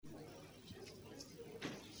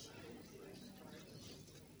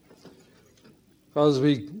Father, as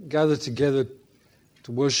we gather together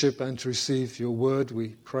to worship and to receive your word, we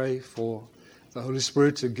pray for the Holy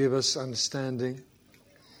Spirit to give us understanding.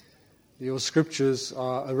 Your scriptures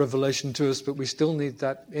are a revelation to us, but we still need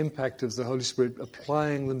that impact of the Holy Spirit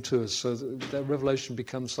applying them to us so that revelation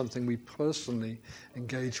becomes something we personally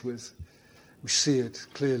engage with. We see it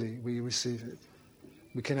clearly, we receive it,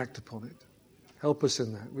 we can act upon it. Help us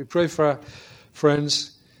in that. We pray for our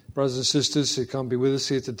friends, brothers and sisters who can't be with us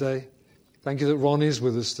here today. Thank you that Ron is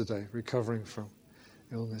with us today, recovering from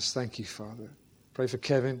illness. Thank you, Father. Pray for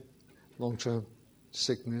Kevin, long-term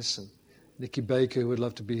sickness, and Nikki Baker, who would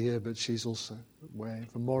love to be here, but she's also away.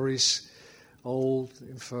 For Maurice, old,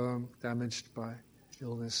 infirm, damaged by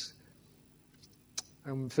illness.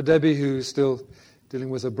 And for Debbie, who's still dealing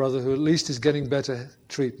with her brother, who at least is getting better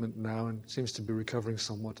treatment now and seems to be recovering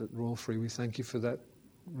somewhat at Royal Free. We thank you for that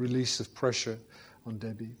release of pressure on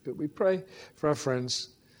Debbie. But we pray for our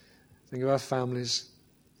friends. Think of our families.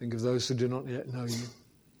 Think of those who do not yet know you.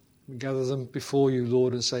 We gather them before you,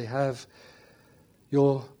 Lord, and say, have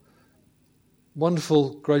your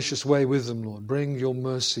wonderful, gracious way with them, Lord. Bring your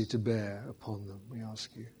mercy to bear upon them, we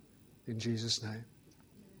ask you. In Jesus' name.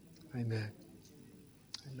 Amen.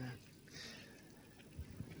 Amen.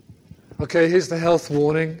 Okay, here's the health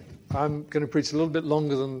warning. I'm going to preach a little bit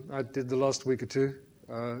longer than I did the last week or two.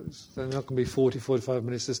 They're not going to be 40, 45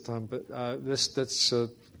 minutes this time, but let's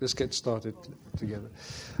get started together.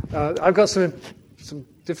 I've got some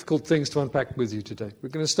difficult things to unpack with you today. We're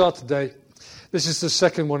going to start today. This is the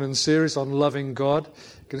second one in the series on loving God.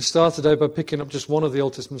 We're going to start today by picking up just one of the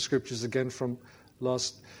Old Testament scriptures again from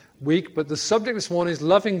last week. But the subject this morning is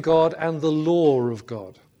loving God and the law of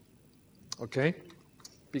God. Okay?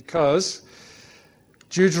 Because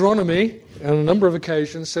Deuteronomy, on a number of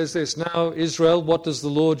occasions, says this, now, Israel, what does the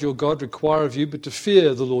Lord your God require of you but to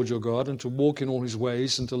fear the Lord your God and to walk in all his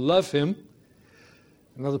ways and to love him?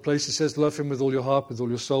 Another place it says, love him with all your heart, with all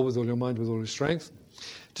your soul, with all your mind, with all your strength.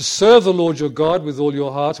 To serve the Lord your God with all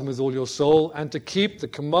your heart and with all your soul, and to keep the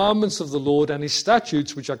commandments of the Lord and his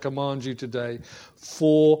statutes, which I command you today,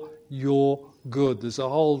 for your good. There's a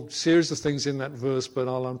whole series of things in that verse, but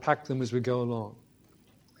I'll unpack them as we go along.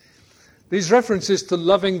 These references to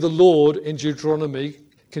loving the Lord in Deuteronomy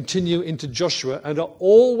continue into Joshua and are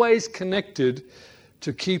always connected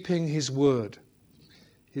to keeping his word,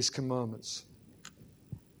 his commandments.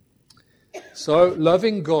 So,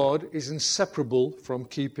 loving God is inseparable from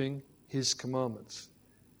keeping his commandments.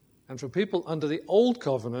 And for people under the Old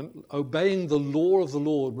Covenant, obeying the law of the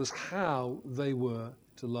Lord was how they were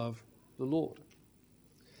to love the Lord.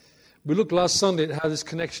 We looked last Sunday at how this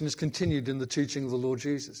connection is continued in the teaching of the Lord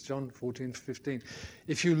Jesus, John 14:15.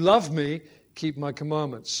 If you love me, keep my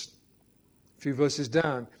commandments. A few verses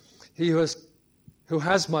down. He who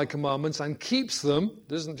has my commandments and keeps them,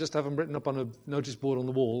 doesn't just have them written up on a notice board on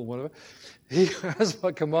the wall or whatever. He who has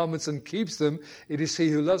my commandments and keeps them, it is he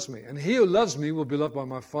who loves me. And he who loves me will be loved by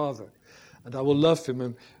my Father. And I will love him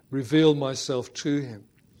and reveal myself to him.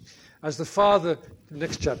 As the Father,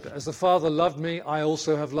 next chapter, as the Father loved me, I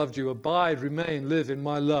also have loved you. Abide, remain, live in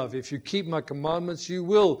my love. If you keep my commandments, you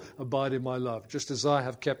will abide in my love, just as I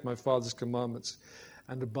have kept my Father's commandments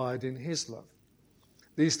and abide in his love.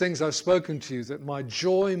 These things I've spoken to you, that my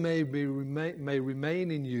joy may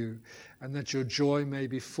remain in you, and that your joy may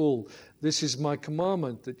be full. This is my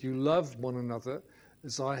commandment, that you love one another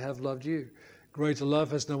as I have loved you. Greater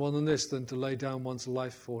love has no one than this, than to lay down one's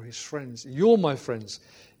life for his friends. You're my friends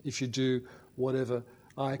if you do whatever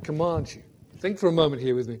I command you. Think for a moment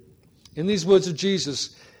here with me. In these words of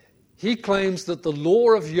Jesus, he claims that the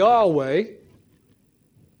law of Yahweh,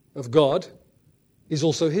 of God, is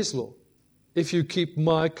also his law. If you keep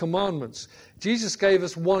my commandments. Jesus gave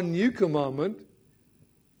us one new commandment,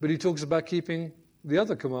 but he talks about keeping the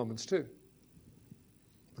other commandments too.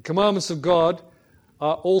 The commandments of God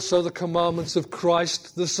are also the commandments of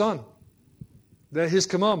Christ the Son. They're his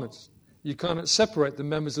commandments. You cannot separate the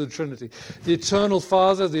members of the Trinity. The eternal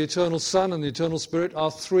Father, the eternal Son, and the eternal Spirit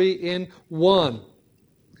are three in one.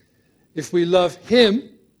 If we love him,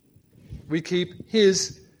 we keep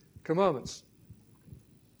his commandments.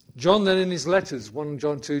 John then in his letters, 1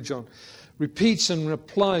 John, 2 John, repeats and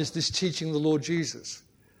applies this teaching of the Lord Jesus,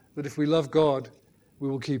 that if we love God, we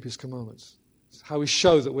will keep his commandments. It's how we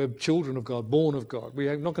show that we're children of God, born of God.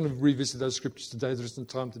 We're not going to revisit those scriptures today. There isn't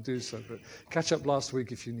time to do so, but catch up last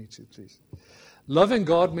week if you need to, please. Loving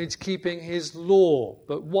God means keeping his law.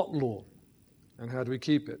 But what law? And how do we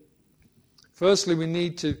keep it? Firstly, we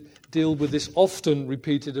need to deal with this often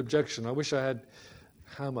repeated objection. I wish I had,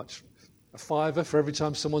 how much? A $5 for every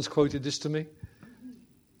time someone's quoted this to me?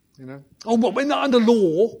 You know? Oh, but we're not under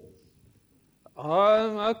law.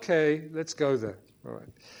 Okay, let's go there. All right.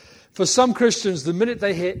 For some Christians, the minute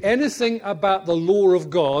they hear anything about the law of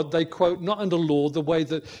God, they quote not under law the way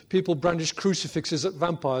that people brandish crucifixes at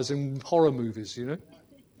vampires in horror movies, you know.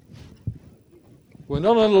 We're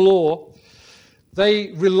not under law.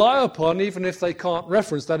 They rely upon, even if they can't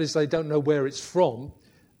reference, that is, they don't know where it's from,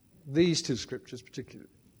 these two scriptures particularly.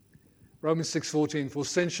 Romans 6:14, for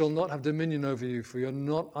sin shall not have dominion over you, for you're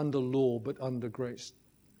not under law, but under grace.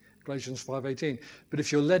 Galatians 5:18, but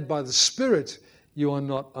if you're led by the Spirit, you are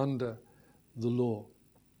not under the law.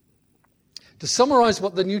 To summarize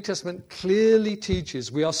what the New Testament clearly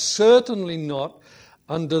teaches, we are certainly not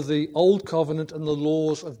under the Old Covenant and the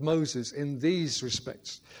laws of Moses in these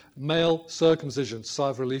respects. Male circumcision, sigh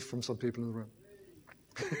of relief from some people in the room.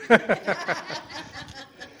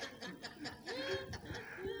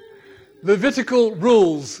 Levitical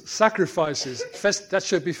rules, sacrifices, that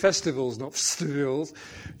should be festivals, not festivals.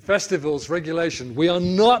 Festivals, regulation. We are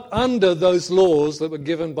not under those laws that were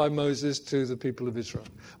given by Moses to the people of Israel.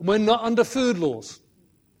 We're not under food laws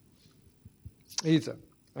either.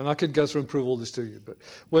 And I could go through and prove all this to you. But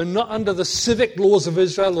we're not under the civic laws of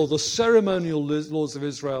Israel or the ceremonial laws of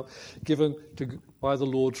Israel given by the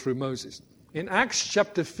Lord through Moses. In Acts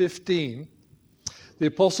chapter 15, the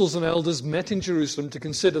apostles and elders met in Jerusalem to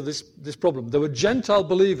consider this problem. There were Gentile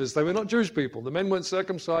believers. They were not Jewish people. The men weren't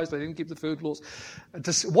circumcised. They didn't keep the food laws.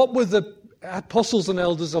 What were the apostles and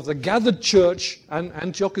elders of the gathered church, and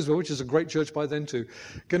Antioch as well, which is a great church by then too,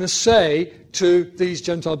 going to say to these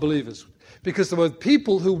Gentile believers? Because there were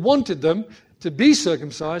people who wanted them to be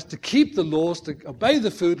circumcised, to keep the laws, to obey the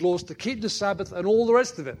food laws, to keep the Sabbath, and all the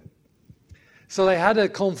rest of it. So they had a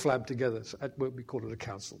conflab together. We call it a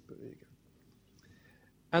council, but there you go.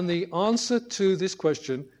 And the answer to this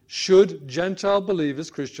question, should Gentile believers,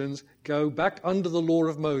 Christians, go back under the law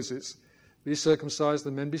of Moses, be circumcised,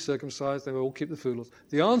 the men be circumcised, they will all keep the food laws?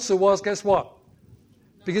 The answer was, guess what?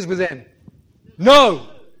 Begins with N. No!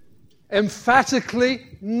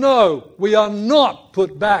 Emphatically, no. We are not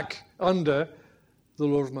put back under the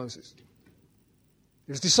law of Moses.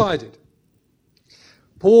 It was decided.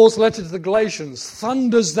 Paul's letter to the Galatians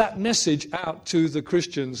thunders that message out to the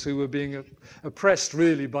Christians who were being oppressed,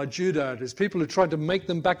 really, by Judaizers, people who tried to make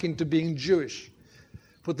them back into being Jewish,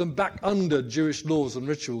 put them back under Jewish laws and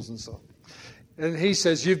rituals and so on. And he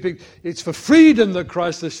says, it's for freedom that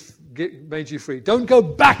Christ has made you free. Don't go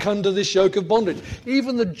back under this yoke of bondage.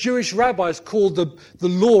 Even the Jewish rabbis called the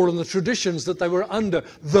law and the traditions that they were under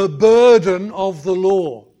the burden of the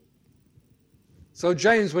law. So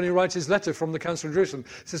James, when he writes his letter from the Council of Jerusalem,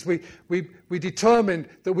 says, we determined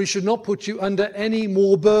that we should not put you under any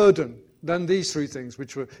more burden than these three things,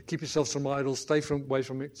 which were keep yourselves from idols, stay away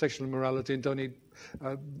from sexual immorality, and don't eat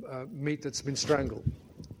meat that's been strangled.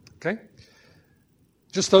 Okay?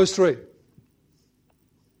 Just those three.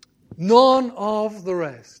 None of the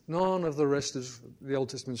rest of the Old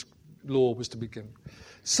Testament's law was to be given.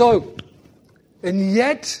 So, and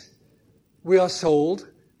yet we are told,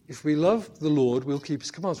 if we love the Lord, we'll keep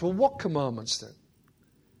his commandments. Well, what commandments then?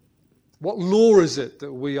 What law is it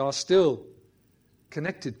that we are still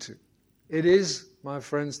connected to? It is, my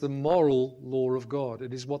friends, the moral law of God.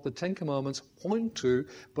 It is what the Ten Commandments point to,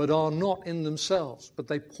 but are not in themselves, but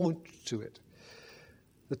they point to it.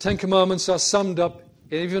 The Ten Commandments are summed up,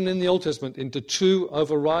 even in the Old Testament, into two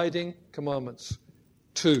overriding commandments.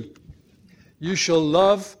 Two. You shall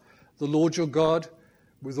love the Lord your God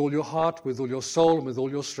with all your heart, with all your soul, and with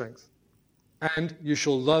all your strength. And you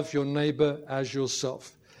shall love your neighbor as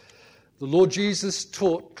yourself. The Lord Jesus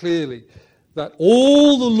taught clearly that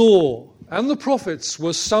all the law and the prophets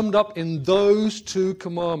were summed up in those two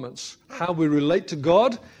commandments. How we relate to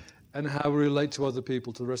God and how we relate to other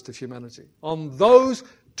people, to the rest of humanity. On those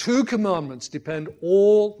two commandments depend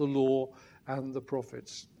all the law and the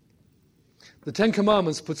prophets. The Ten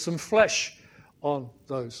Commandments put some flesh on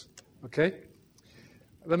those. Okay?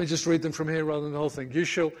 Let me just read them from here rather than the whole thing. You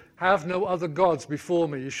shall have no other gods before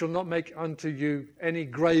me. You shall not make unto you any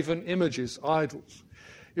graven images, idols.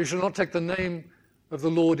 You shall not take the name of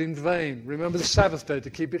the Lord in vain. Remember the Sabbath day to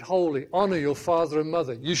keep it holy. Honor your father and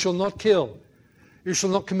mother. You shall not kill. You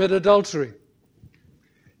shall not commit adultery.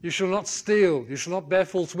 You shall not steal. You shall not bear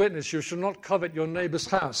false witness. You shall not covet your neighbor's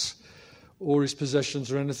house or his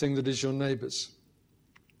possessions or anything that is your neighbor's.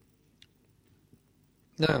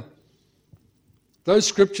 Now, those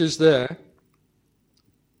scriptures there,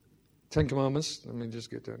 Ten Commandments, let me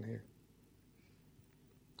just get down here.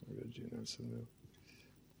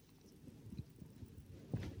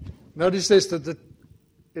 Notice this, that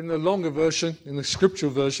in the longer version, in the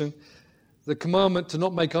scriptural version, The commandment to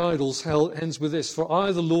not make idols ends with this: "For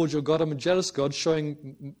I, the Lord your God, am a jealous God,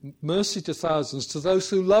 showing mercy to thousands, to those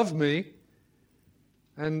who love me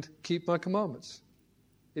and keep my commandments."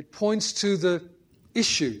 It points to the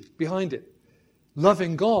issue behind it: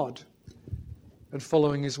 loving God and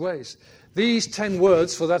following his ways. These 10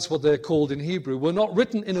 words, for that's what they're called in Hebrew, were not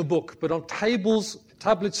written in a book, but on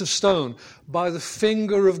tablets of stone by the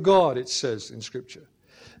finger of God, it says in Scripture.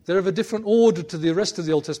 They're of a different order to the rest of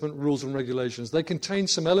the Old Testament rules and regulations. They contain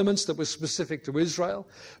some elements that were specific to Israel,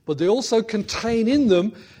 but they also contain in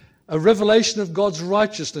them a revelation of God's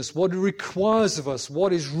righteousness, what he requires of us,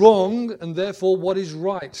 what is wrong, and therefore what is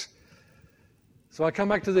right. So I come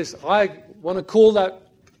back to this. I want to call that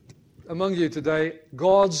among you today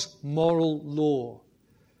God's moral law.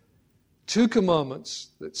 2 commandments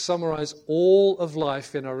that summarize all of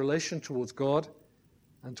life in our relation towards God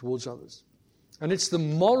and towards others. And it's the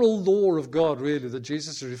moral law of God, really, that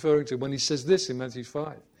Jesus is referring to when he says this in Matthew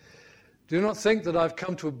 5. "Do not think that I've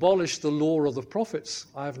come to abolish the law of the prophets.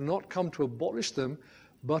 I have not come to abolish them,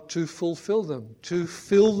 but to fulfill them, to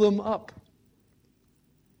fill them up."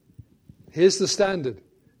 Here's the standard.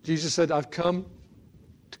 Jesus said, "I've come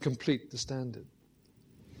to complete the standard.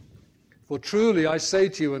 For truly I say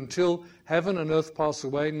to you, until heaven and earth pass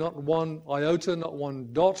away, not one iota, not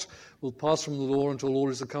one dot will pass from the law until all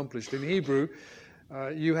is accomplished." In Hebrew,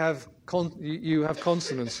 you have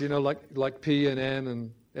consonants, like P and N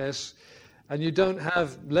and S, and you don't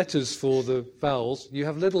have letters for the vowels. You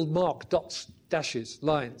have little mark dots, dashes,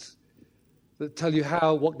 lines that tell you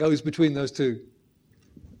what goes between those two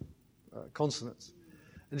consonants.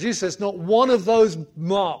 And Jesus says, not one of those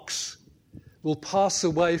marks will pass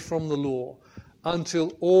away from the law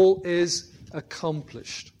until all is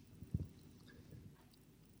accomplished.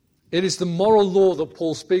 It is the moral law that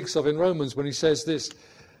Paul speaks of in Romans when he says this: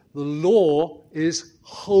 the law is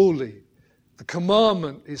holy. The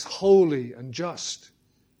commandment is holy and just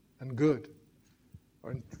and good.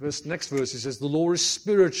 Or in the next verse he says the law is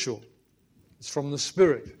spiritual. It's from the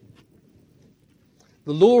Spirit.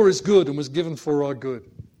 The law is good and was given for our good.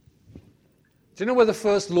 Do you know where the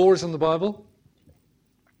first law is in the Bible?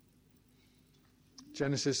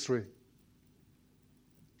 Genesis 3.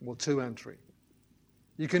 Well, 2 and 3.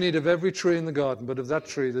 You can eat of every tree in the garden, but of that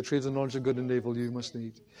tree, the tree of the knowledge of good and evil, you must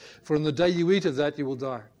eat. For in the day you eat of that, you will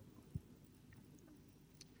die.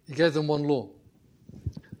 He gave them one law.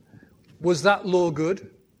 Was that law good?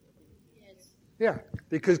 Yes. Yeah,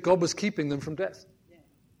 because God was keeping them from death. Yeah.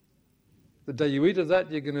 The day you eat of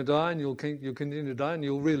that, you're going to die, and you'll continue to die, and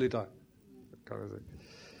you'll really die. That kind of thing.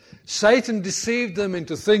 Satan deceived them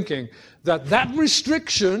into thinking that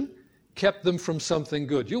restriction kept them from something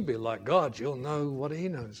good. You'll be like God, you'll know what he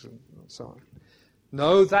knows, and so on.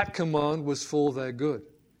 No, that command was for their good.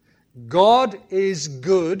 God is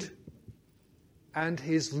good, and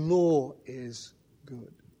his law is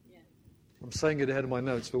good. Yeah. I'm saying it ahead of my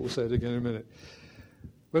notes, but we'll say it again in a minute.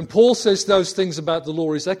 When Paul says those things about the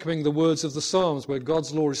law, he's echoing the words of the Psalms, where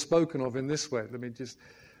God's law is spoken of in this way.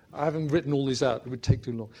 I haven't written all these out. It would take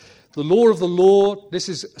too long. The law of the Lord, this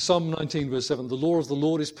is Psalm 19, verse 7. The law of the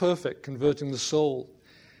Lord is perfect, converting the soul.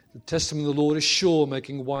 The testimony of the Lord is sure,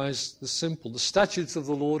 making wise the simple. The statutes of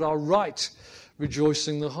the Lord are right,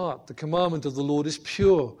 rejoicing the heart. The commandment of the Lord is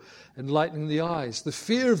pure, enlightening the eyes. The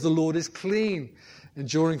fear of the Lord is clean,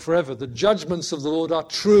 enduring forever. The judgments of the Lord are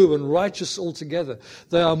true and righteous altogether.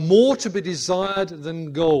 They are more to be desired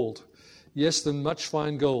than gold. Yes, than much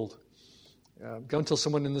fine gold. Go and tell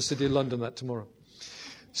someone in the city of London that tomorrow.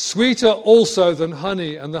 Sweeter also than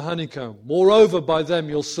honey and the honeycomb. Moreover, by them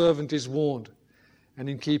your servant is warned, and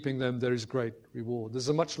in keeping them there is great reward. There's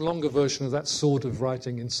a much longer version of that sort of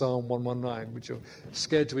writing in Psalm 119, which you're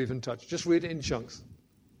scared to even touch. Just read it in chunks.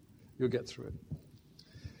 You'll get through it.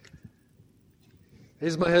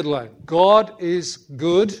 Here's my headline. God is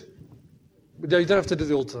good. You don't have to do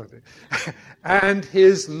the all-time thing. And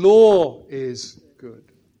his law is good.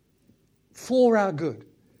 For our good,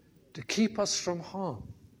 to keep us from harm.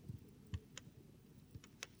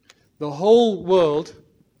 The whole world,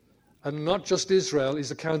 and not just Israel, is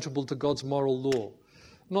accountable to God's moral law.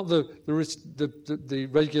 Not the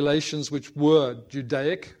regulations which were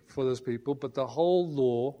Judaic for those people, but the whole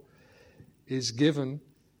law is given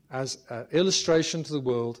as an illustration to the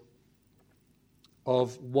world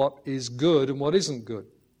of what is good and what isn't good.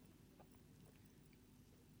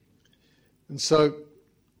 And so,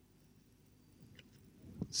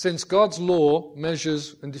 since God's law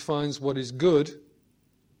measures and defines what is good,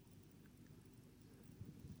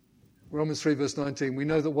 Romans 3 verse 19, we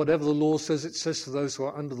know that whatever the law says, it says to those who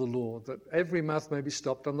are under the law, that every mouth may be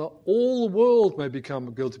stopped and that all the world may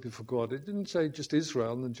become guilty before God. It didn't say just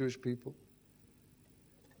Israel and the Jewish people.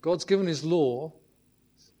 God's given his law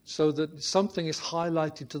so that something is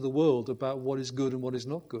highlighted to the world about what is good and what is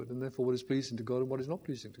not good, and therefore what is pleasing to God and what is not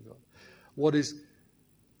pleasing to God. What is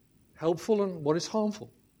helpful and what is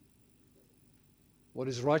harmful. What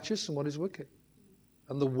is righteous and what is wicked.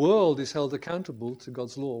 And the world is held accountable to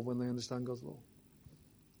God's law when they understand God's law.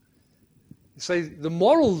 You say the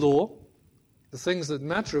moral law, the things that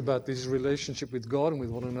matter about this relationship with God and with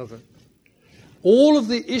one another, all of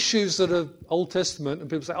the issues that are Old Testament, and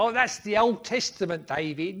people say, oh, that's the Old Testament,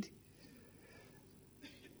 David.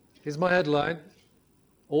 Here's my headline.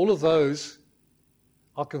 All of those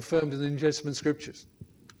are confirmed in the New Testament scriptures.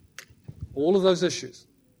 All of those issues,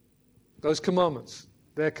 those commandments,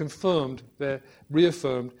 they're confirmed, they're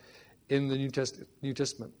reaffirmed in the New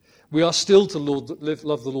Testament. We are still to love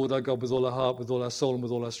the Lord our God with all our heart, with all our soul, and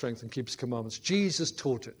with all our strength, and keep his commandments. Jesus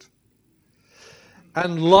taught it.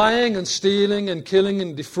 And lying and stealing and killing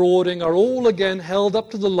and defrauding are all again held up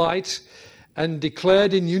to the light and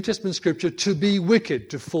declared in New Testament scripture to be wicked,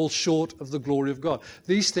 to fall short of the glory of God.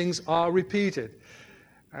 These things are repeated.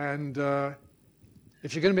 And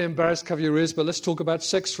if you're going to be embarrassed, cover your ears, but let's talk about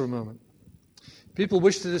sex for a moment. People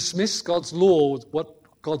wish to dismiss God's law, what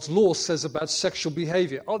God's law says about sexual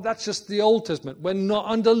behavior. Oh, that's just the Old Testament. We're not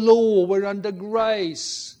under law, we're under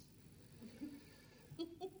grace.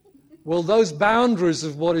 Well, those boundaries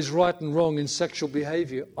of what is right and wrong in sexual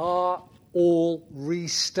behavior are all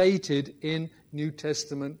restated in New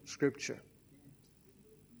Testament scripture.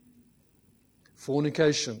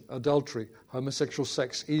 Fornication, adultery, homosexual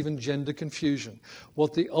sex, even gender confusion.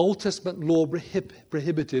 What the Old Testament law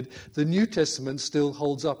prohibited, the New Testament still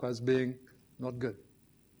holds up as being not good.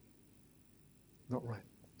 Not right.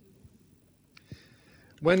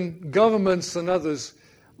 When governments and others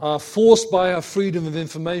are forced by our Freedom of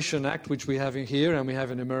Information Act, which we have in here and we have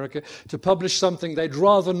in America, to publish something they'd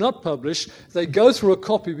rather not publish, they go through a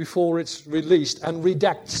copy before it's released and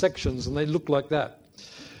redact sections, and they look like that.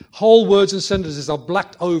 Whole words and sentences are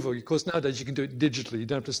blacked over, because nowadays you can do it digitally. You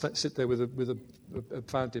don't have to sit there with a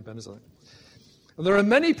fountain pen or something. And there are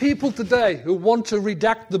many people today who want to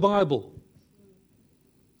redact the Bible.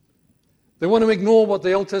 They want to ignore what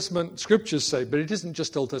the Old Testament scriptures say, but it isn't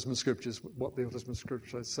just Old Testament scriptures, what the Old Testament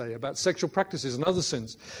scriptures say about sexual practices and other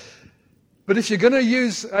sins. But if you're going to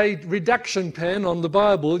use a redaction pen on the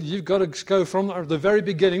Bible, you've got to go from the very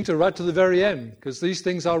beginning to right to the very end, because these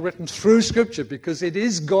things are written through Scripture, because it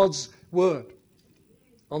is God's word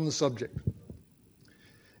on the subject,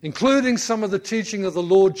 including some of the teaching of the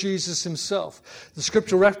Lord Jesus himself. The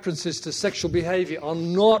Scripture references to sexual behavior are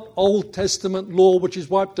not Old Testament law, which is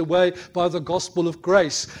wiped away by the gospel of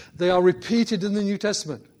grace. They are repeated in the New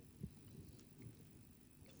Testament.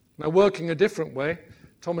 Now, working a different way,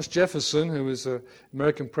 Thomas Jefferson, who was an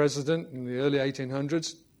American president in the early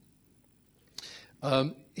 1800s,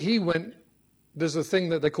 he went. There's a thing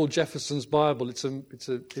that they call Jefferson's Bible. It's a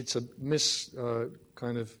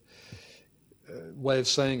way of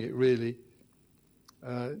saying it, really.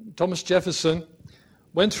 Thomas Jefferson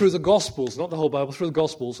went through the Gospels, not the whole Bible, through the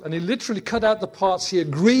Gospels, and he literally cut out the parts he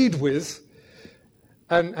agreed with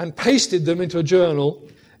and pasted them into a journal,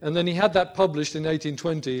 and then he had that published in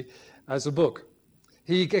 1820 as a book.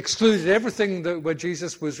 He excluded everything where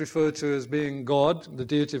Jesus was referred to as being God, the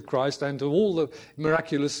deity of Christ, and to all the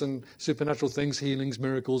miraculous and supernatural things, healings,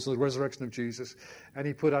 miracles, and the resurrection of Jesus. And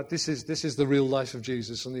he put out, this is the real life of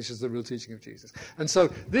Jesus, and this is the real teaching of Jesus. And so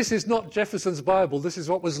this is not Jefferson's Bible. This is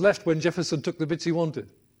what was left when Jefferson took the bits he wanted.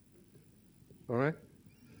 All right?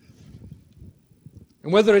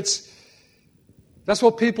 And that's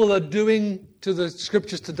what people are doing to the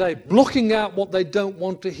scriptures today, blocking out what they don't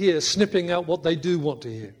want to hear, snipping out what they do want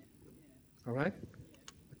to hear. All right?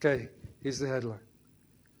 Okay, here's the headline.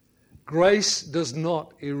 Grace does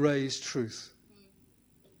not erase truth.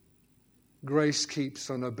 Grace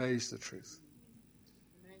keeps and obeys the truth.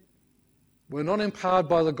 We're not empowered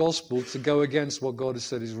by the gospel to go against what God has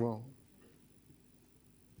said is wrong.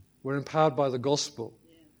 We're empowered by the gospel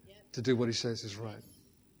to do what he says is right.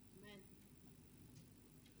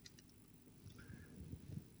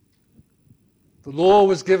 The law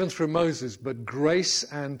was given through Moses, but grace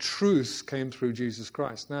and truth came through Jesus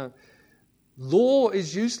Christ. Now, law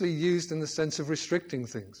is usually used in the sense of restricting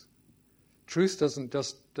things. Truth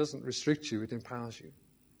doesn't restrict you, it empowers you.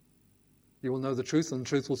 You will know the truth, and the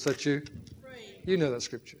truth will set you free. You know that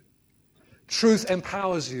scripture. Truth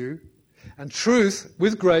empowers you, and truth,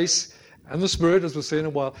 with grace and the Spirit, as we'll see in a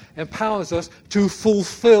while, empowers us to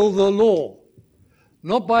fulfill the law.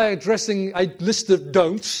 Not by addressing a list of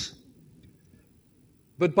don'ts,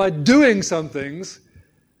 but by doing some things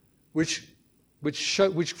which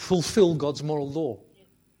fulfill God's moral law.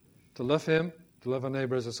 To love him to love our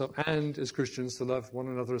neighbour as ourselves, and as Christians to love one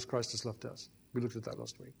another as Christ has loved us. We looked at that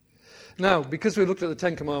last week. Now, because we looked at the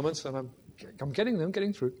Ten Commandments, and I'm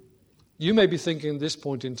getting through, you may be thinking at this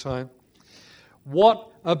point in time,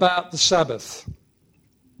 what about the Sabbath?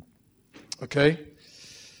 Okay,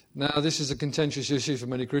 now this is a contentious issue for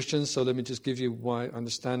many Christians, so let me just give you my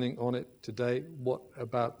understanding on it today. What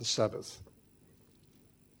about the Sabbath?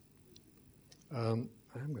 I'm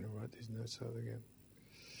going to write these notes out again.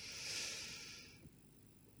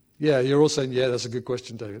 Yeah, you're all saying, yeah, that's a good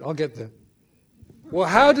question, David. I'll get there. Well,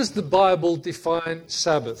 how does the Bible define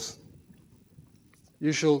Sabbath?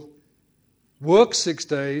 You shall work 6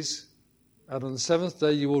 days, and on the seventh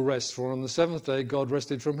day you will rest. For on the seventh day God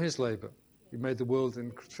rested from his labor. He made the world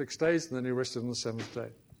in 6 days, and then he rested on the seventh day.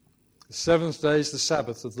 The seventh day is the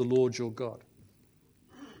Sabbath of the Lord your God.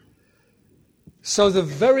 So the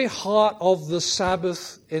very heart of the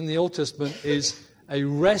Sabbath in the Old Testament is a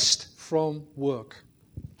rest from work.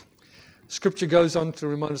 Scripture goes on to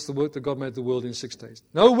remind us the work that God made the world in 6 days.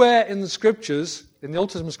 Nowhere in the Scriptures, in the Old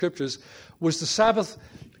Testament Scriptures, was the Sabbath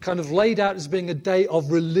kind of laid out as being a day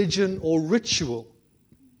of religion or ritual.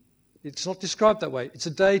 It's not described that way. It's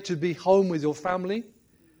a day to be home with your family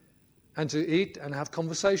and to eat and have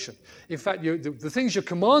conversation. In fact, the things you're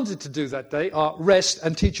commanded to do that day are rest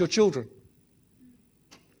and teach your children.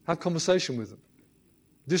 Have conversation with them.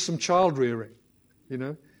 Do some child rearing,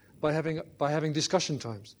 by having discussion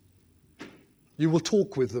times. You will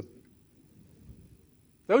talk with them.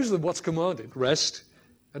 Those are what's commanded. Rest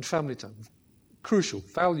and family time. Crucial,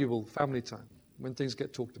 valuable family time when things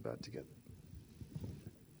get talked about together.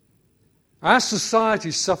 Our society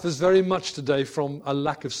suffers very much today from a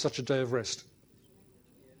lack of such a day of rest.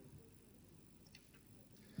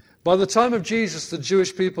 By the time of Jesus, the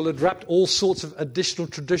Jewish people had wrapped all sorts of additional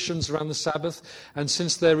traditions around the Sabbath, and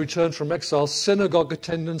since their return from exile, synagogue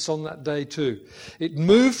attendance on that day too. It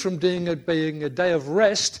moved from being a day of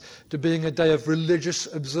rest to being a day of religious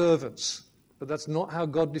observance. But that's not how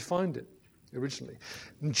God defined it originally.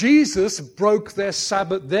 Jesus broke their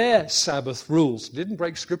Sabbath rules. He didn't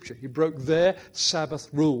break Scripture. He broke their Sabbath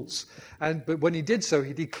rules. But when he did so,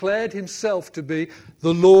 he declared himself to be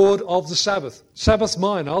the Lord of the Sabbath. Sabbath's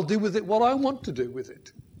mine. I'll do with it what I want to do with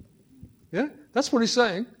it. Yeah? That's what he's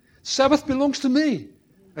saying. Sabbath belongs to me.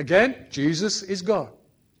 Again, Jesus is God.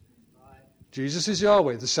 Jesus is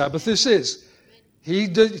Yahweh. The Sabbath is his. He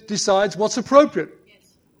decides what's appropriate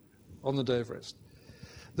on the day of rest.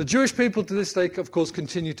 The Jewish people to this day, of course,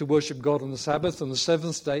 continue to worship God on the Sabbath, and the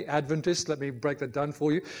Seventh-day Adventists, let me break that down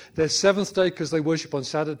for you. They're Seventh-day because they worship on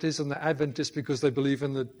Saturdays, and they're Adventists because they believe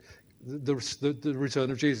in the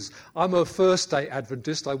return of Jesus. I'm a First-day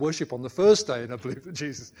Adventist. I worship on the first day, and I believe that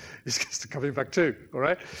Jesus is coming back too, all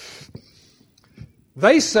right?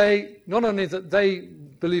 They say not only that they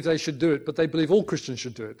believe they should do it, but they believe all Christians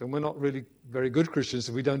should do it, and we're not really very good Christians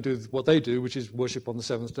if we don't do what they do, which is worship on the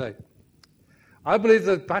seventh day. I believe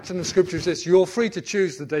the pattern of Scripture is this: you're free to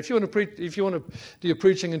choose the day. If you want to do your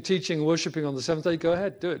preaching and teaching and worshipping on the seventh day, go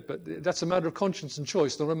ahead, do it. But that's a matter of conscience and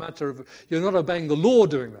choice, not a matter of you're not obeying the law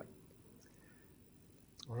doing that.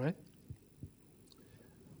 All right.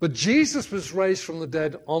 But Jesus was raised from the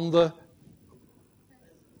dead on the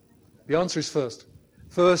answer is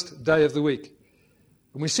first day of the week,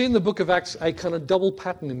 and we see in the book of Acts a kind of double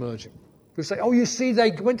pattern emerging. We say, oh, you see,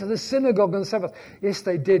 they went to the synagogue on the Sabbath. Yes,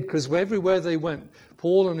 they did, because everywhere they went,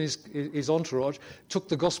 Paul and his entourage took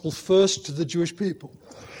the gospel first to the Jewish people.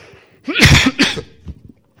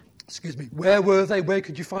 Excuse me. Where were they? Where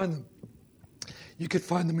could you find them? You could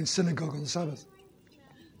find them in synagogue on the Sabbath.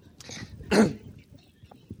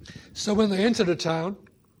 So when they entered a town,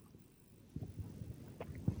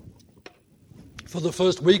 for the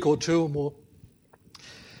first week or two or more,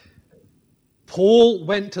 Paul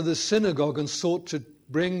went to the synagogue and sought to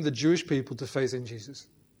bring the Jewish people to faith in Jesus.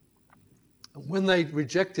 And when they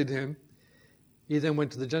rejected him, he then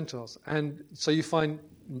went to the Gentiles. And so you find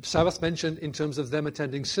Sabbath mentioned in terms of them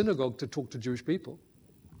attending synagogue to talk to Jewish people.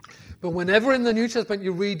 But whenever in the New Testament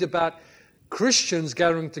you read about Christians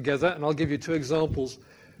gathering together, and I'll give you two examples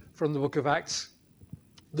from the book of Acts,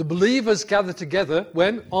 the believers gather together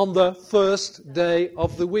when? On the first day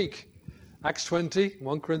of the week. Acts 20,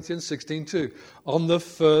 1 Corinthians 16:2, on the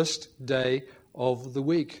first day of the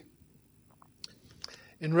week.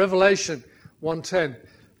 In Revelation 1:10,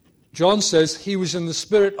 John says he was in the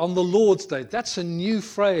Spirit on the Lord's day. That's a new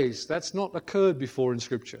phrase. That's not occurred before in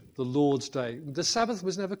Scripture, the Lord's day. The Sabbath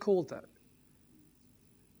was never called that,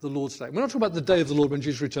 the Lord's day. We're not talking about the day of the Lord when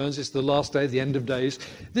Jesus returns. It's the last day, the end of days.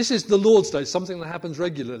 This is the Lord's day, something that happens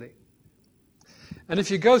regularly. And if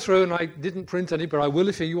you go through, and I didn't print any, but I will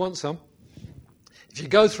if you want some, if you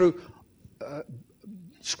go through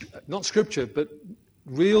not scripture, but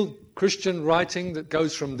real Christian writing that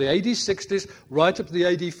goes from the AD 60s right up to the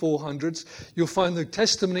AD 400s, you'll find the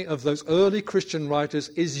testimony of those early Christian writers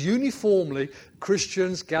is uniformly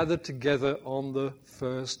Christians gathered together on the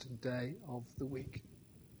first day of the week.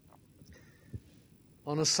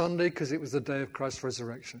 On a Sunday, because it was the day of Christ's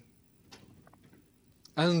resurrection.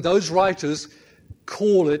 And those writers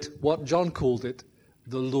call it what John called it,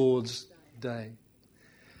 the Lord's Day.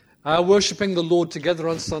 Our worshipping the Lord together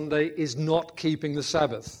on Sunday is not keeping the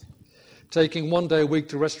Sabbath. Taking one day a week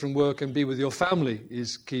to rest from work and be with your family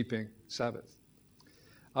is keeping Sabbath.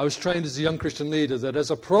 I was trained as a young Christian leader that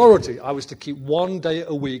as a priority, I was to keep one day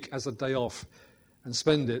a week as a day off and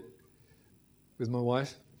spend it with my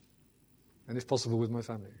wife and, if possible, with my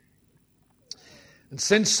family. And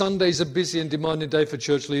since Sunday's a busy and demanding day for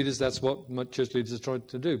church leaders, that's what church leaders are trying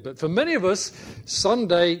to do. But for many of us,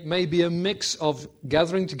 Sunday may be a mix of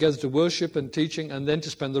gathering together to worship and teaching and then to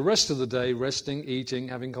spend the rest of the day resting, eating,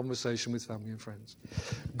 having conversation with family and friends.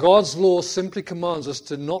 God's law simply commands us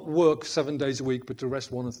to not work 7 days a week, but to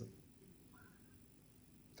rest one of them.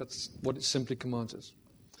 That's what it simply commands us.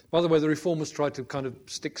 By the way, the Reformers tried to kind of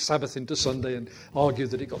stick Sabbath into Sunday and argue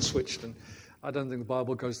that it got switched. And I don't think the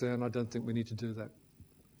Bible goes there, and I don't think we need to do that.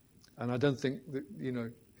 And I don't think that,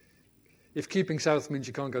 if keeping Sabbath means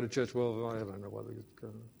you can't go to church, well, I don't know whether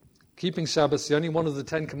keeping Sabbath is the only one of the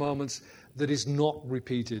 10 Commandments that is not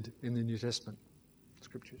repeated in the New Testament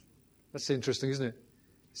Scriptures. That's interesting, isn't it?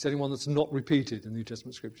 It's the only one that's not repeated in the New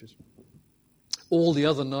Testament Scriptures. All the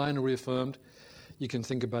other 9 are reaffirmed. You can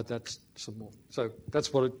think about that some more. So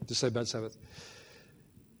that's what I have to say about Sabbath.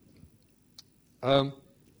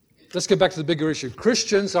 Let's get back to the bigger issue.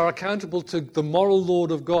 Christians are accountable to the moral Lord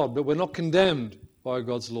of God, but we're not condemned by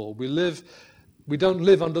God's law. We don't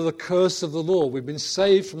live under the curse of the law. We've been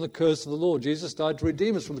saved from the curse of the law. Jesus died to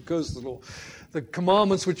redeem us from the curse of the law. The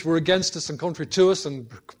commandments which were against us and contrary to us and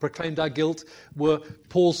proclaimed our guilt were,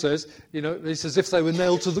 Paul says, it's as if they were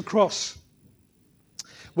nailed to the cross.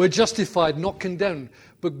 We're justified, not condemned.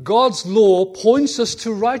 But God's law points us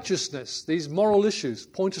to righteousness. These moral issues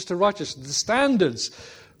point us to righteousness. The standards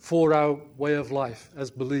for our way of life as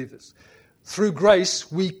believers. Through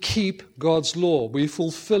grace, we keep God's law. We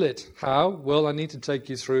fulfill it. How? Well, I need to take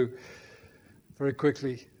you through, very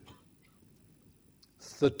quickly,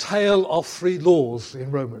 the tale of 3 laws in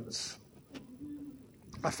Romans.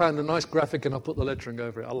 I found a nice graphic and I put the lettering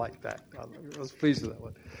over it. I like that. I was pleased with that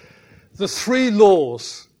one. The 3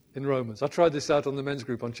 laws in Romans. I tried this out on the men's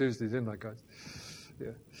group on Tuesday, didn't I, guys? Yeah.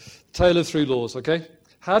 Tale of 3 laws, okay?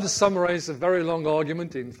 How to summarize a very long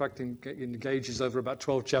argument, in fact, engages over about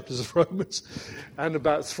 12 chapters of Romans and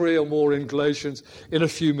about 3 or more in Galatians in a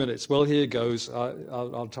few minutes. Well, here goes.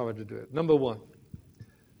 I'll try to do it. Number 1,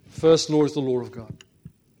 first law is the law of God.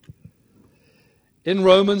 In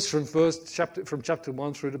Romans, from chapter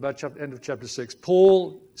 1 through to about end of chapter 6,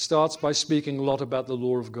 Paul starts by speaking a lot about the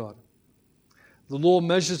law of God. The law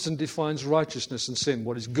measures and defines righteousness and sin,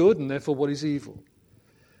 what is good and therefore what is evil.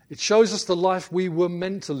 It shows us the life we were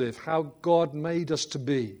meant to live, how God made us to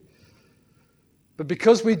be. But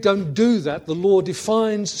because we don't do that, the law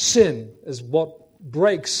defines sin as what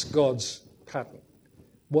breaks God's pattern,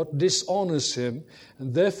 what dishonors him,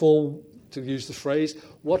 and therefore, to use the phrase,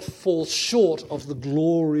 what falls short of the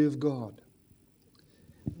glory of God.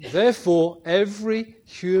 Therefore, every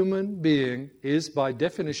human being is, by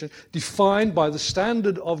definition, defined by the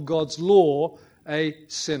standard of God's law, a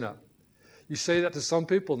sinner. You say that to some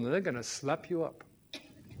people and they're going to slap you up.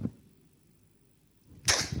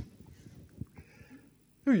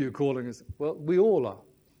 Who are you calling us? Well, we all are.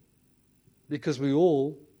 Because we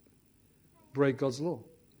all break God's law.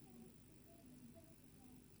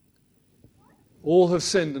 All have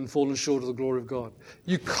sinned and fallen short of the glory of God.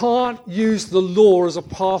 You can't use the law as a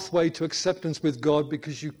pathway to acceptance with God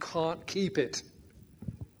because you can't keep it.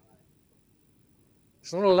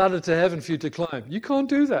 It's not a ladder to heaven for you to climb. You can't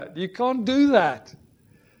do that. You can't do that.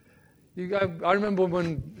 I remember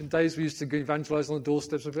when in days we used to evangelize on the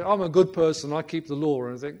doorsteps. And say, I'm a good person. I keep the law.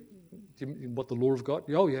 And I think, do you mean what, the law of God?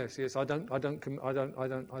 Oh yes. I don't.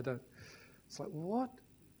 It's like, what?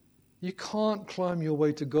 You can't climb your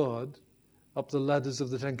way to God up the ladders of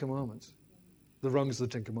the 10 Commandments, the rungs of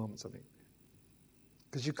the 10 Commandments. I mean,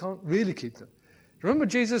 because you can't really keep them. Remember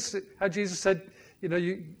how Jesus said,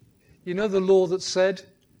 You know the law that said,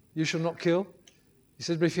 you shall not kill? He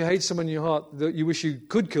said, but if you hate someone in your heart, you wish you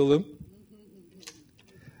could kill them.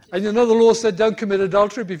 And you know the law said, don't commit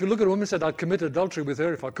adultery. But if you look at a woman and said, I'd commit adultery with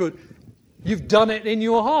her if I could, you've done it in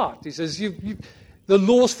your heart. He says, the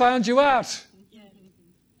law's found you out.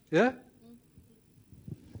 Yeah?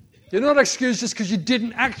 You're not excused just because you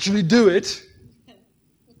didn't actually do it.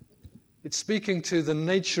 It's speaking to the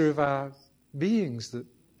nature of our beings, that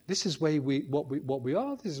this is what we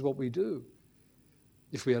are, this is what we do,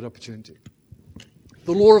 if we had opportunity.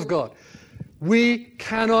 The law of God. We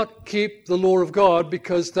cannot keep the law of God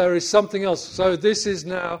because there is something else. So this is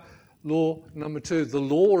now law number 2, the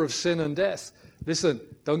law of sin and death. Listen,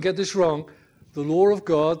 don't get this wrong. The law of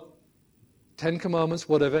God, 10 Commandments,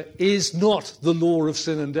 whatever, is not the law of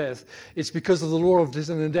sin and death. It's because of the law of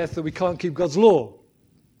sin and death that we can't keep God's law.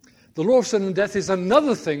 The law of sin and death is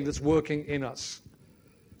another thing that's working in us.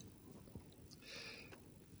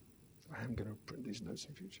 I am going to print these notes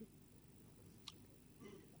in future.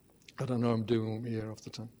 I don't know I'm doing them here off the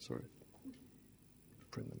tongue. Sorry.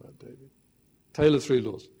 Print them out, David. Tale of 3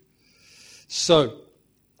 laws. So,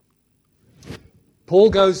 Paul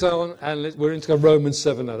goes on, and we're into Romans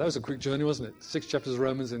 7 now. That was a quick journey, wasn't it? 6 chapters of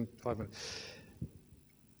Romans in 5 minutes.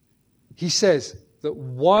 He says that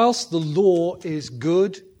whilst the law is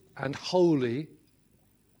good and holy,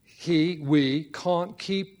 we can't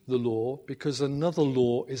keep the law because another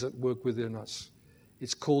law is at work within us.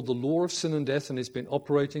 It's called the law of sin and death, and it's been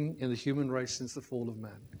operating in the human race since the fall of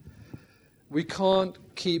man. We can't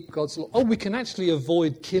keep God's law. Oh, we can actually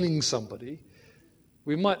avoid killing somebody.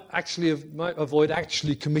 We might avoid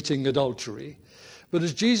actually committing adultery. But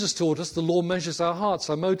as Jesus taught us, the law measures our hearts,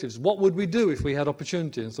 our motives. What would we do if we had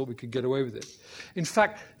opportunity and thought we could get away with it? In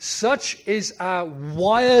fact, such is our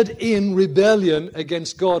wired-in rebellion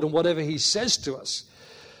against God and whatever he says to us,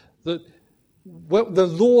 that when the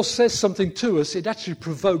law says something to us, it actually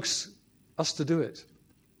provokes us to do it.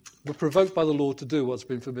 We're provoked by the law to do what's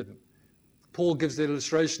been forbidden. Paul gives the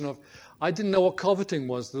illustration of, I didn't know what coveting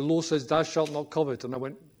was. The law says, thou shalt not covet. And I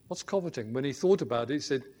went, what's coveting? When he thought about it, he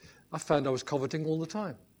said, I found I was coveting all the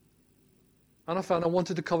time. And I found I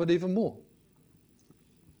wanted to covet even more.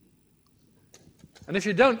 And if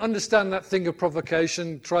you don't understand that thing of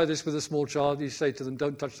provocation, try this with a small child. You say to them,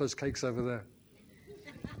 don't touch those cakes over there.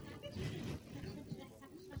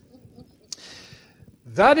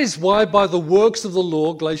 That is why by the works of the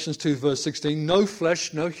law, Galatians 2 verse 16, no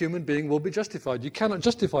flesh, no human being will be justified. You cannot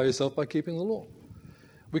justify yourself by keeping the law.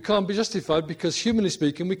 We can't be justified because, humanly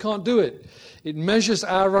speaking, we can't do it. It measures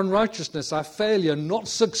our unrighteousness, our failure, not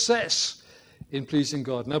success in pleasing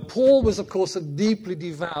God. Now, Paul was, of course, a deeply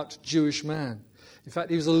devout Jewish man. In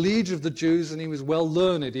fact, he was a leader of the Jews and he was well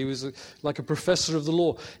learned. He was like a professor of the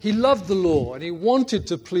law. He loved the law and he wanted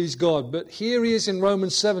to please God. But here he is in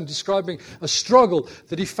Romans 7 describing a struggle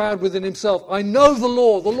that he found within himself. I know the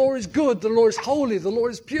law. The law is good. The law is holy. The law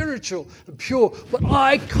is pure. But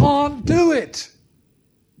I can't do it.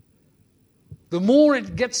 The more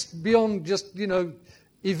it gets beyond just,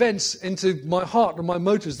 events into my heart and my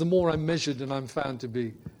motives, the more I'm measured and I'm found to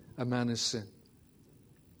be a man of sin.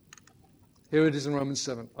 Here it is in Romans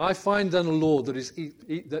 7. I find then a law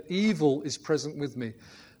that evil is present with me,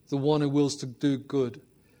 the one who wills to do good.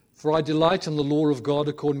 For I delight in the law of God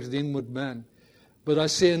according to the inward man. But I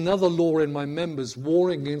see another law in my members,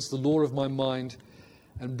 warring against the law of my mind,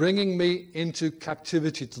 and bringing me into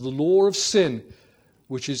captivity to the law of sin,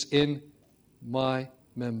 which is in my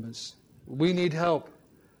members. We need help.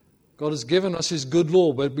 God has given us his good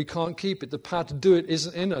law, but we can't keep it. The power to do it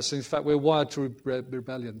isn't in us. In fact, we're wired to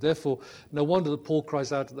rebellion. Therefore, no wonder that Paul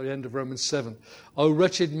cries out at the end of Romans 7, O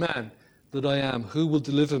wretched man that I am, who will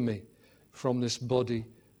deliver me from this body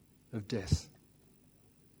of death?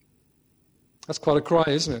 That's quite a cry,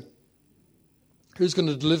 isn't it? Who's going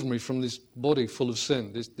to deliver me from this body full of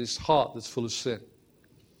sin, this heart that's full of sin?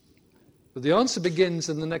 But the answer begins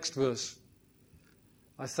in the next verse.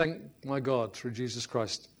 I thank my God through Jesus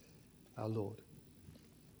Christ, our Lord.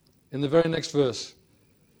 In the very next verse,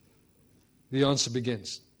 the answer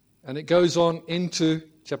begins. And it goes on into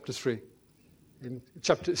chapter 3.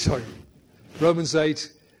 Romans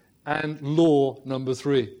 8 and law number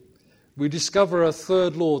 3. We discover a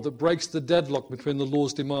third law that breaks the deadlock between the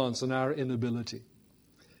law's demands and our inability.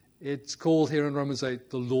 It's called here in Romans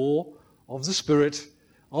 8 the law of the Spirit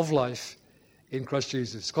of life in Christ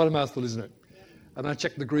Jesus. It's quite a mouthful, isn't it? And I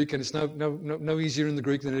checked the Greek, and it's no easier in the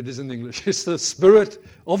Greek than it is in the English. It's the Spirit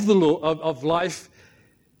of the law of life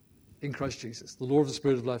in Christ Jesus. The law of the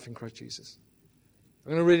Spirit of life in Christ Jesus.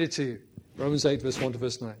 I'm going to read it to you. Romans 8, verse 1 to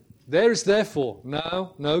verse 9. There is therefore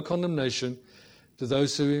now no condemnation to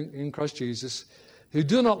those who in Christ Jesus, who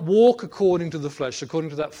do not walk according to the flesh, according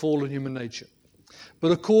to that fallen human nature,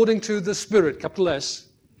 but according to the Spirit, capital S.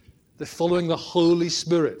 They're following the Holy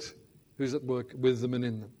Spirit who's at work with them and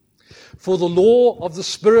in them. For the law of the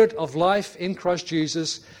Spirit of life in Christ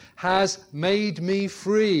Jesus has made me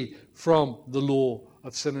free from the law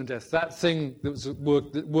of sin and death. That thing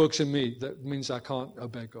that works in me that means I can't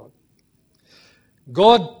obey God.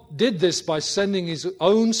 God did this by sending his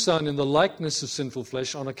own Son in the likeness of sinful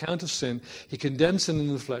flesh on account of sin. He condemned sin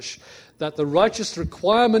in the flesh, that the righteous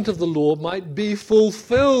requirement of the law might be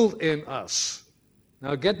fulfilled in us.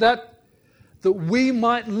 Now get that? That we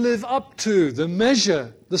might live up to the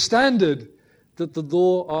measure, the standard that the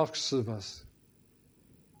law asks of us.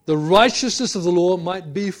 The righteousness of the law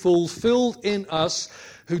might be fulfilled in us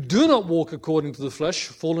who do not walk according to the flesh,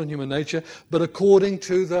 fallen human nature, but according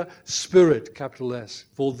to the Spirit, capital S.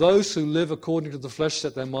 For those who live according to the flesh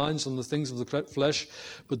set their minds on the things of the flesh,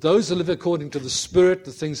 but those who live according to the Spirit,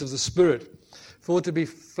 the things of the Spirit. For to be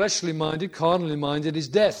fleshly minded, carnally minded, is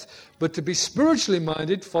death, but to be spiritually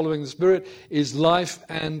minded, following the Spirit, is life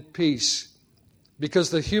and peace. Because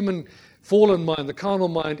the human fallen mind, the carnal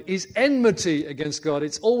mind, is enmity against God.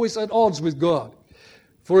 It's always at odds with God.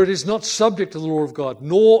 For it is not subject to the law of God,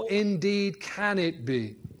 nor indeed can it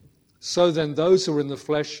be. So then those who are in the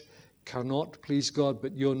flesh cannot please God.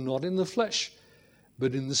 But you're not in the flesh,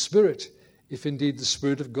 but in the Spirit, if indeed the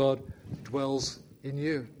Spirit of God dwells in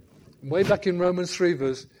you. And way back in Romans 3,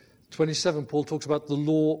 verse 27, Paul talks about the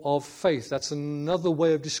law of faith. That's another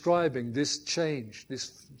way of describing this change,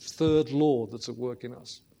 this third law that's at work in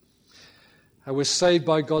us. How we're saved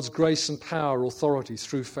by God's grace and power, authority,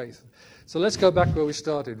 through faith. So let's go back where we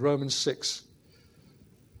started, Romans 6.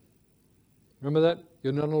 Remember that?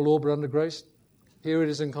 You're not under law but under grace? Here it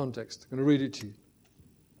is in context. I'm going to read it to you.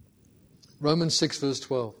 Romans 6, verse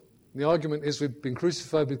 12. The argument is we've been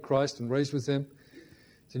crucified with Christ and raised with him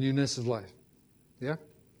to newness of life. Yeah?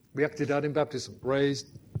 We acted out in baptism.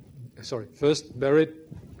 First buried,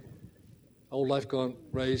 old life gone,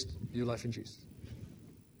 raised, new life in Jesus.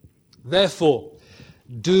 Therefore,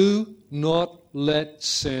 do not let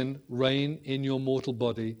sin reign in your mortal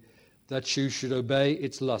body, that you should obey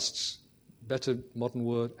its lusts. Better modern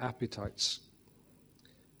word, appetites.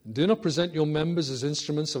 And do not present your members as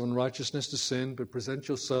instruments of unrighteousness to sin, but present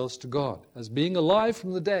yourselves to God as being alive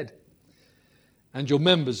from the dead. And your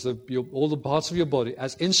members, all the parts of your body,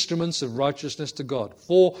 as instruments of righteousness to God.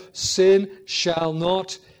 For sin shall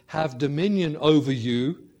not have dominion over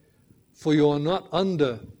you, for you are not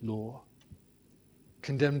under law,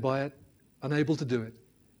 condemned by it, unable to do it.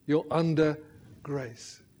 You're under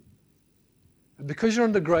grace. And because you're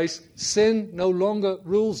under grace, sin no longer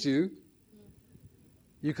rules you.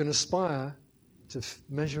 You can aspire to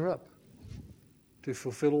measure up, to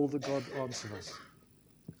fulfill all that God wants of us.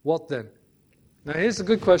 What then? Now here's a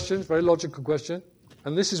good question, very logical question,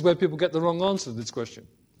 and this is where people get the wrong answer to this question.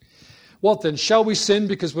 What then? Shall we sin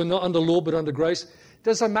because we're not under law but under grace?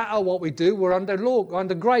 Doesn't matter what we do, we're under law,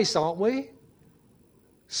 under grace, aren't we?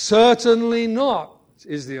 Certainly not,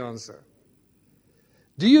 is the answer.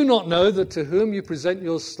 Do you not know that to whom you present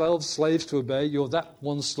yourselves slaves to obey, you're that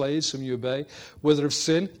one slaves whom you obey, whether of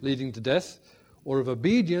sin, leading to death, or of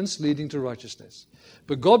obedience, leading to righteousness?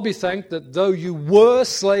 But God be thanked that though you were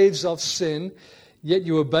slaves of sin, yet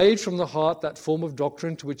you obeyed from the heart that form of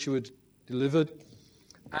doctrine to which you were delivered,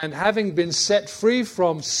 and having been set free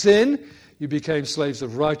from sin, you became slaves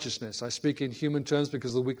of righteousness. I speak in human terms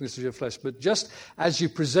because of the weakness of your flesh. But just as you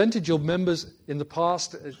presented your members in the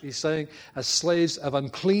past, he's saying, as slaves of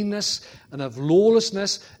uncleanness and of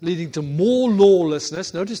lawlessness, leading to more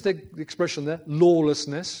lawlessness. Notice the expression there,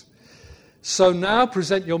 lawlessness. So now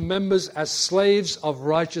present your members as slaves of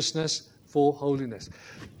righteousness for holiness.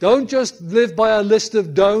 Don't just live by a list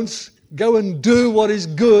of don'ts. Go and do what is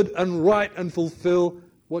good and right and fulfill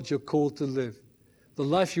what you're called to live. The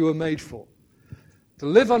life you were made for. To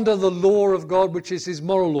live under the law of God, which is his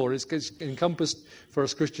moral law, is encompassed for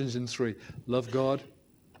us Christians in 3. Love God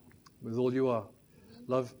with all you are.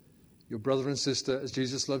 Love your brother and sister as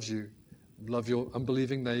Jesus loves you. Love your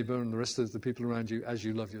unbelieving neighbor and the rest of the people around you as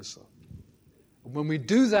you love yourself. And when we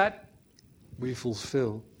do that, we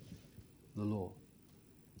fulfill the law.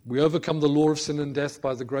 We overcome the law of sin and death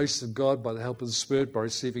by the grace of God, by the help of the Spirit, by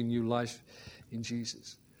receiving new life in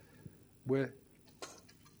Jesus.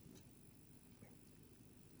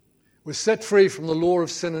 We're set free from the law of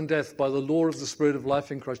sin and death by the law of the Spirit of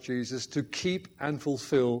life in Christ Jesus to keep and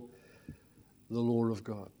fulfill the law of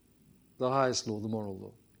God, the highest law, the moral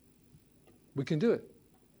law. We can do it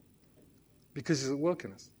because he's at work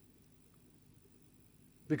in us.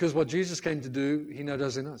 Because what Jesus came to do, he now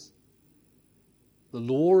does in us. The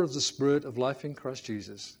law of the Spirit of life in Christ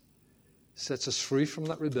Jesus sets us free from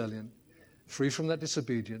that rebellion, free from that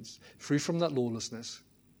disobedience, free from that lawlessness,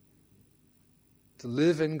 to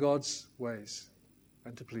live in God's ways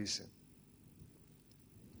and to please him.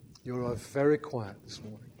 You are very quiet this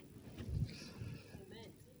morning.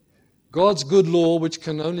 God's good law, which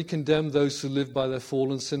can only condemn those who live by their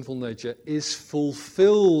fallen sinful nature, is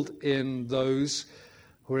fulfilled in those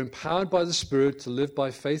who are empowered by the Spirit to live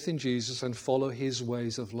by faith in Jesus and follow his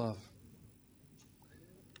ways of love.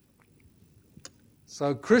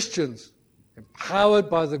 So Christians, empowered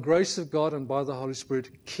by the grace of God and by the Holy Spirit,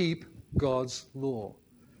 keep God's law.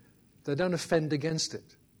 They don't offend against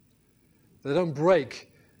it. They don't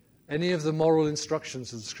break any of the moral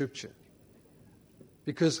instructions of the Scripture.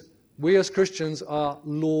 Because we as Christians are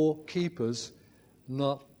law keepers,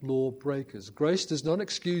 not law breakers. Grace does not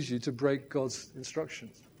excuse you to break God's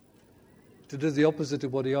instructions, to do the opposite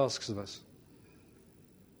of what he asks of us.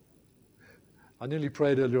 I nearly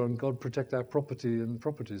prayed earlier on, God protect our property and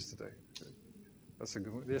properties today. That's a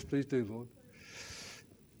good one. Yes, please do, Lord.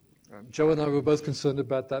 Joe and I were both concerned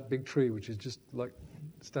about that big tree, which is just like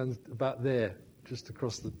stands about there, just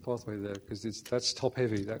across the pathway there, because that's top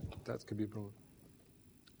heavy. That could be a problem.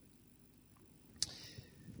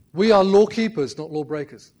 We are law keepers, not law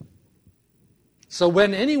breakers. So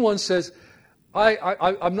when anyone says,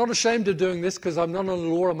 I'm not ashamed of doing this because I'm not under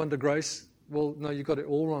law, I'm under grace, well, no, you got it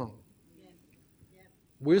all wrong. Yeah.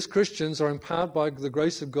 We as Christians are empowered by the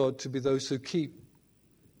grace of God to be those who keep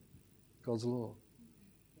God's law.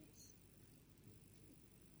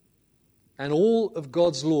 And all of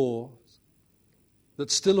God's laws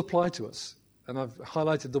that still apply to us, and I've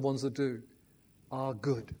highlighted the ones that do, are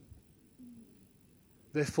good.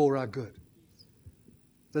 Therefore are good.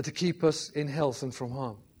 They're to keep us in health and from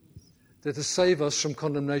harm. They're to save us from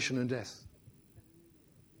condemnation and death.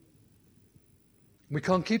 We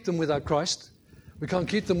can't keep them without Christ. We can't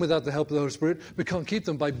keep them without the help of the Holy Spirit. We can't keep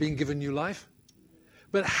them by being given new life.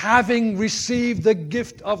 But having received the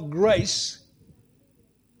gift of grace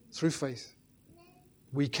through faith,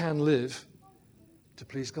 we can live to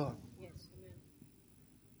please God.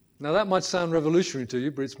 Now that might sound revolutionary to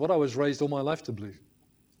you, but it's what I was raised all my life to believe.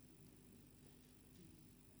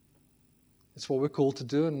 It's what we're called to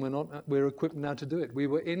do, and we're equipped now to do it. We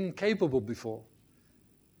were incapable before,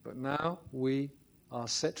 but now we are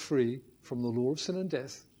set free from the law of sin and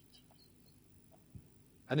death.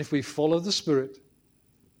 And if we follow the Spirit,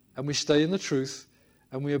 and we stay in the truth,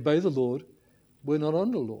 and we obey the Lord, we're not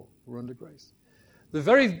under law, we're under grace. The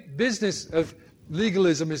very business of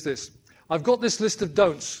legalism is this. I've got this list of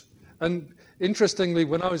don'ts, and interestingly,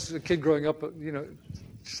 when I was a kid growing up,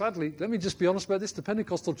 sadly, let me just be honest about this, the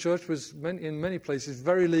Pentecostal church was, in many places,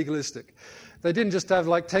 very legalistic. They didn't just have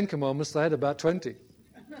like 10 commandments, they had about 20.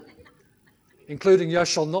 Including, you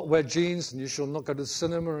shall not wear jeans, and you shall not go to the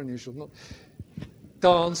cinema, and you shall not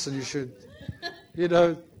dance, and you should,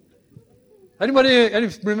 Anybody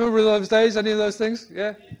remember those days, any of those things?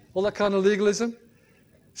 Yeah? All that kind of legalism?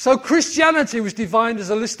 So Christianity was defined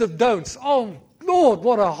as a list of don'ts. Oh, Lord,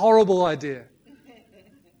 what a horrible idea.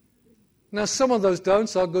 Now, some of those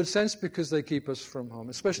don'ts are good sense because they keep us from harm,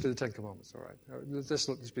 especially the Ten Commandments, all right? Let's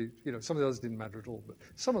not just be, some of the others didn't matter at all, but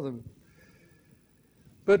some of them.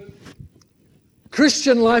 But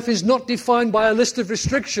Christian life is not defined by a list of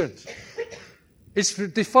restrictions. It's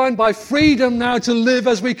defined by freedom now to live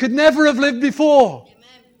as we could never have lived before.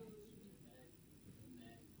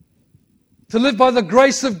 To live by the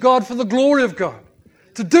grace of God for the glory of God.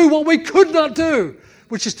 To do what we could not do,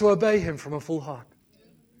 which is to obey Him from a full heart.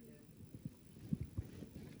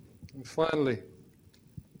 And finally,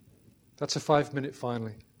 that's a 5-minute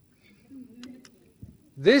finally.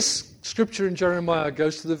 This scripture in Jeremiah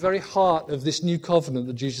goes to the very heart of this new covenant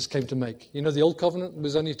that Jesus came to make. The old covenant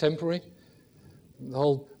was only temporary. The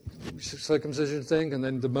whole circumcision thing and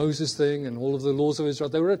then the Moses thing and all of the laws of Israel,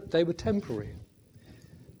 they were temporary.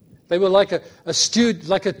 They were like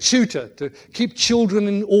a tutor to keep children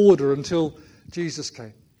in order until Jesus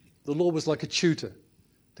came. The law was like a tutor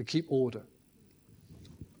to keep order.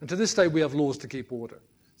 And to this day we have laws to keep order.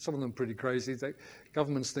 Some of them pretty crazy.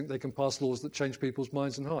 Governments think they can pass laws that change people's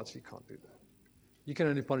minds and hearts. You can't do that. You can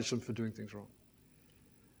only punish them for doing things wrong.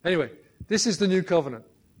 Anyway, this is the new covenant.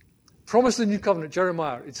 Promise of the new covenant,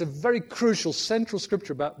 Jeremiah. It's a very crucial, central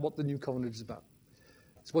scripture about what the new covenant is about.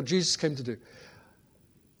 It's what Jesus came to do.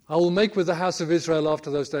 I will make with the house of Israel after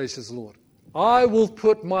those days, says the Lord. I will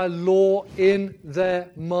put my law in their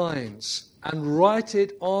minds and write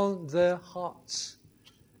it on their hearts.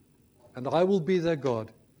 And I will be their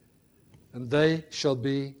God, and they shall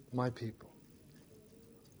be my people.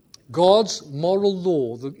 God's moral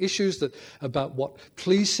law, the issues about what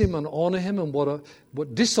please Him and honor Him and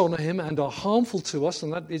what dishonor Him and are harmful to us,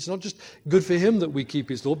 and that it's not just good for Him that we keep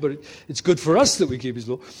His law, but it's good for us that we keep His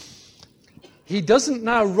law. He doesn't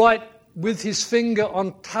now write with His finger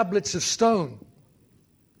on tablets of stone.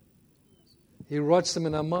 He writes them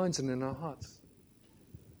in our minds and in our hearts.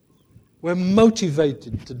 We're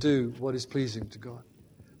motivated to do what is pleasing to God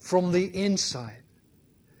from the inside.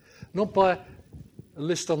 Not by a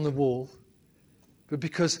list on the wall, but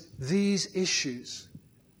because these issues,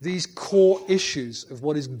 these core issues of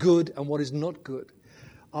what is good and what is not good,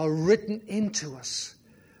 are written into us.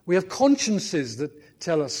 We have consciences that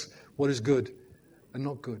tell us what is good and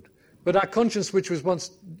not good. But our conscience, which was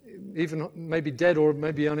once even maybe dead or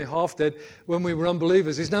maybe only half dead when we were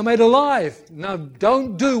unbelievers, is now made alive. Now,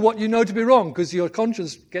 don't do what you know to be wrong, because your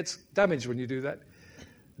conscience gets damaged when you do that.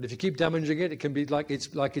 And if you keep damaging it, it can be like it's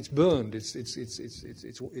burned.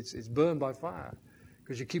 It's burned by fire,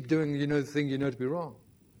 because you keep doing the thing you know to be wrong.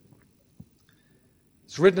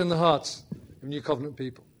 It's written in the hearts of New Covenant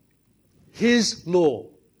people. His law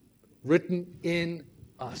written in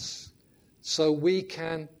us, so we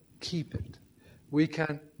can keep it. We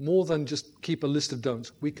can, more than just keep a list of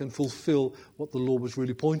don'ts, we can fulfill what the law was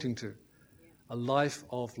really pointing to. A life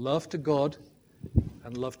of love to God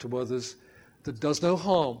and love to others that does no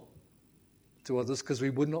harm to others, because we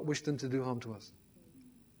would not wish them to do harm to us.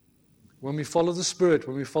 When we follow the Spirit,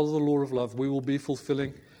 when we follow the law of love, we will be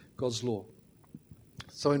fulfilling God's law.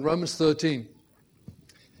 So in Romans 13,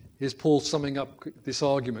 here's Paul summing up this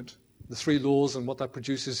argument, the three laws and what that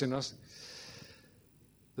produces in us.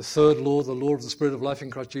 The third law, the law of the Spirit of life in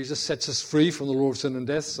Christ Jesus, sets us free from the law of sin and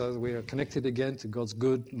death, so we are connected again to God's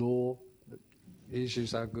good law. He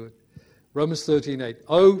issues our good. Romans 13:8.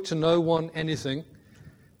 Owe to no one anything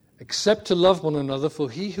except to love one another, for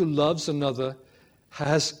he who loves another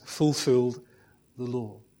has fulfilled the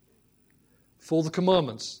law. For the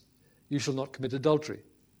commandments, you shall not commit adultery,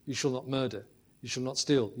 you shall not murder, you shall not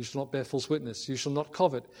steal, you shall not bear false witness, you shall not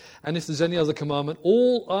covet. And if there's any other commandment,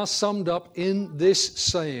 all are summed up in this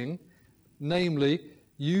saying, namely,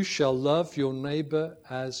 you shall love your neighbor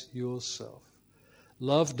as yourself.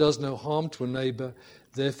 Love does no harm to a neighbor,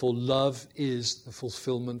 therefore love is the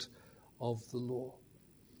fulfillment of the law.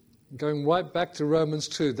 Going right back to Romans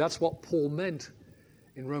 2, that's what Paul meant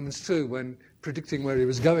in Romans 2 when predicting where he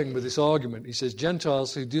was going with this argument. He says,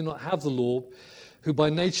 Gentiles who do not have the law, who by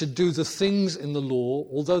nature do the things in the law,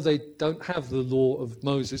 although they don't have the law of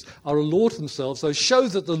Moses, are a law to themselves. They show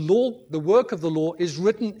that the law, the work of the law, is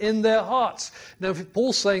written in their hearts. Now, if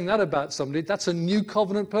Paul's saying that about somebody, that's a new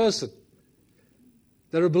covenant person.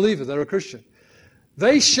 They're a believer, they're a Christian.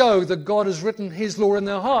 They show that God has written his law in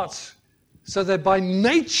their hearts. So they're by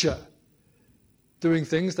nature doing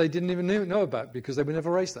things they didn't even know about, because they were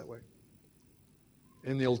never raised that way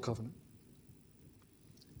in the Old Covenant.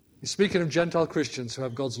 He's speaking of Gentile Christians who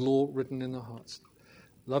have God's law written in their hearts.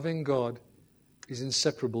 Loving God is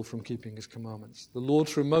inseparable from keeping his commandments. The Lord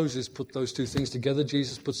through Moses put those two things together.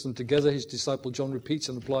 Jesus puts them together. His disciple John repeats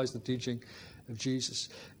and applies the teaching of Jesus.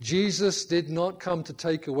 Jesus did not come to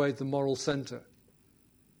take away the moral center,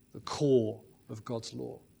 the core of God's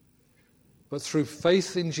law. But through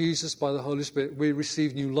faith in Jesus by the Holy Spirit, we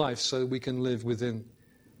receive new life so we can live within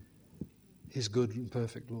his good and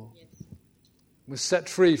perfect law. Yes. We're set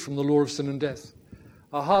free from the law of sin and death.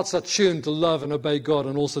 Our hearts are tuned to love and obey God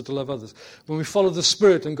and also to love others. When we follow the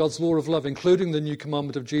Spirit and God's law of love, including the new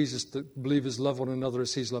commandment of Jesus that believers love one another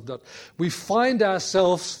as he's loved us, we find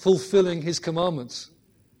ourselves fulfilling his commandments.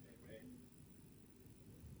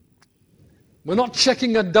 We're not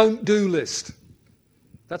checking a don't do list.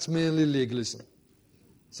 That's merely legalism.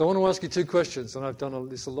 So I want to ask you two questions, and I've done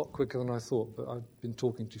this a lot quicker than I thought, but I've been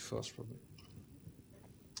talking too fast probably.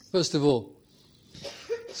 First of all,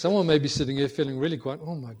 someone may be sitting here feeling really quite,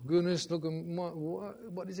 oh my goodness, look,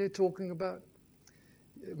 what is he talking about?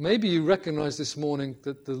 Maybe you recognize this morning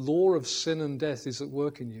that the law of sin and death is at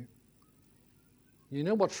work in you. You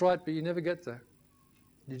know what's right, but you never get there.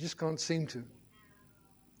 You just can't seem to.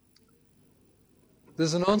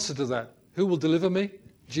 There's an answer to that. Who will deliver me?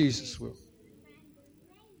 Jesus will.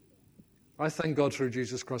 I thank God through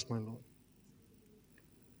Jesus Christ my Lord.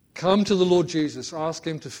 Come to the Lord Jesus. Ask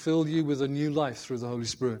him to fill you with a new life through the Holy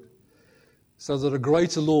Spirit, so that a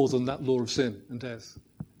greater law than that law of sin and death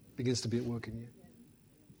begins to be at work in you.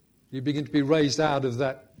 You begin to be raised out of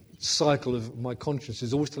that cycle of my conscience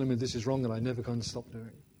is always telling me this is wrong and I never can stop doing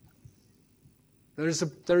it.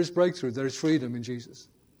 There is breakthrough. There is freedom in Jesus.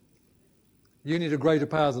 You need a greater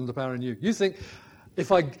power than the power in you. You think,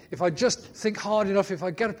 if I just think hard enough, if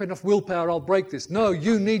I get up enough willpower, I'll break this. No,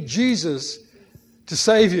 you need Jesus to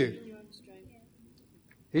save you.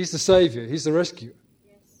 He's the Savior. He's the rescuer.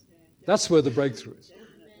 That's where the breakthrough is.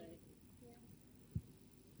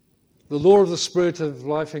 The law of the Spirit of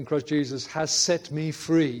life in Christ Jesus has set me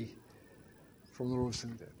free from the law of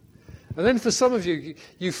sin and death. And then for some of you,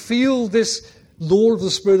 you feel this law of the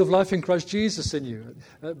Spirit of life in Christ Jesus in you.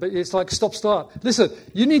 But it's like stop-start. Listen,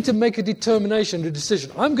 you need to make a determination, a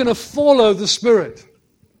decision. I'm going to follow the Spirit.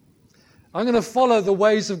 I'm going to follow the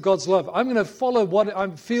ways of God's love. I'm going to follow what I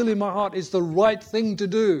feel in my heart is the right thing to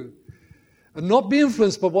do. And not be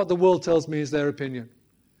influenced by what the world tells me is their opinion,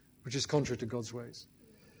 which is contrary to God's ways.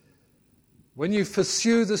 When you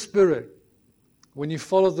pursue the Spirit, when you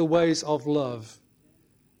follow the ways of love,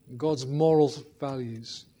 God's moral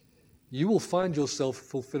values, you will find yourself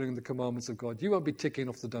fulfilling the commandments of God. You won't be ticking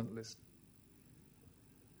off the don't list.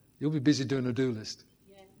 You'll be busy doing a do list.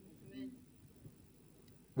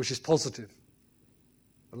 Which is positive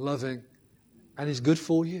and loving and is good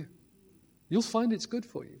for you. You'll find it's good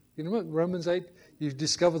for you. You know what? Romans 8, you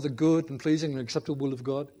discover the good and pleasing and acceptable will of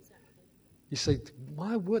God. You say,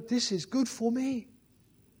 my word, this is good for me.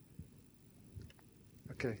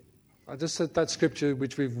 Okay. I just said that scripture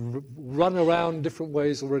which we've run around different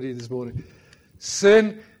ways already this morning.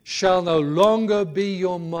 Sin shall no longer be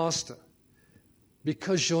your master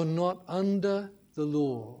because you're not under the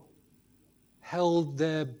law, held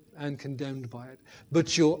there and condemned by it,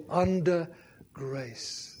 but you're under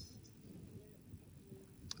grace.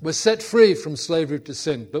 We're set free from slavery to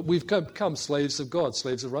sin, but we've become slaves of God,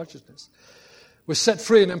 slaves of righteousness. We're set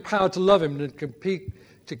free and empowered to love Him and compete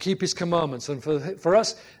to keep His commandments. And for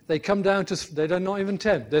us, they come down to, they're not even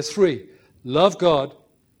 10, they're 3. Love God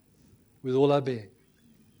with all our being.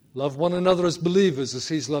 Love one another as believers as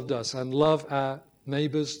He's loved us. And love our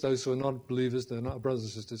neighbors, those who are not believers, they're not our brothers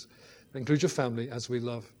and sisters. Include your family as we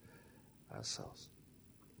love ourselves.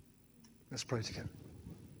 Let's pray together.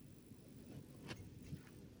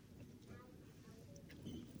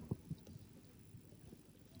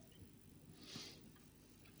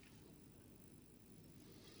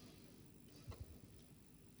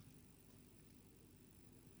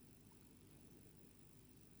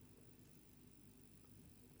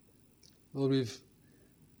 Lord, we've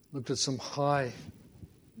looked at some high,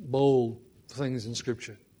 bold things in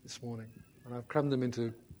Scripture this morning, and I've crammed them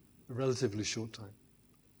into a relatively short time.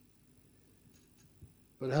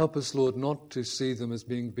 But help us, Lord, not to see them as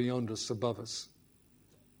being beyond us, above us,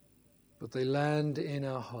 but they land in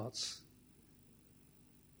our hearts.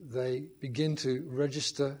 They begin to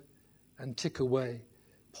register and tick away,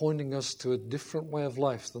 pointing us to a different way of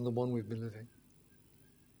life than the one we've been living.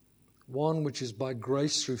 One which is by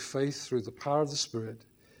grace through faith, through the power of the Spirit.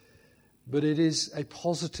 But it is a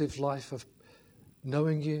positive life of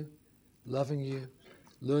knowing you, loving you,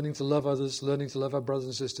 learning to love others, learning to love our brothers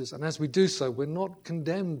and sisters. And as we do so, we're not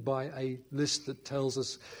condemned by a list that tells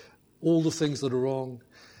us all the things that are wrong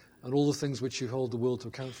and all the things which you hold the world to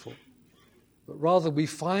account for. But rather we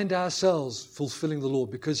find ourselves fulfilling the law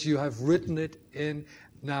because you have written it in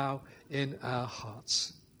now in our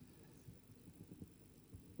hearts.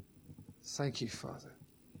 Thank you, Father.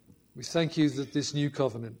 We thank you that this new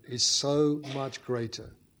covenant is so much greater,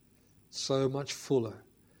 so much fuller,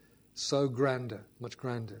 so grander, much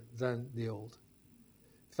grander than the old.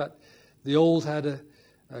 In fact, the old had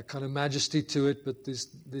a kind of majesty to it, but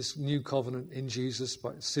this new covenant in Jesus,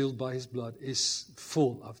 sealed by His blood, is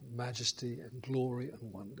full of majesty and glory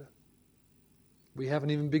and wonder. We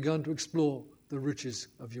haven't even begun to explore the riches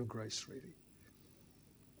of your grace, really.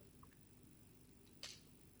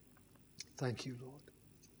 Thank you, Lord.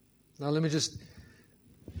 Now let me just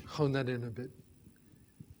hone that in a bit.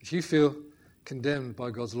 If you feel condemned by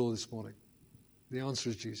God's law this morning, the answer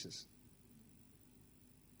is Jesus.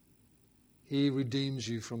 He redeems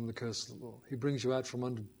you from the curse of the law. He brings you out from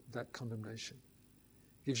under that condemnation.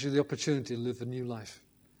 Gives you the opportunity to live a new life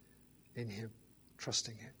in Him,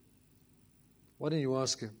 trusting Him. Why don't you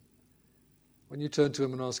ask Him? When you turn to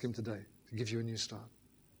Him and ask Him today to give you a new start.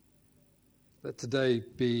 Let today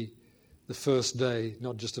be the first day,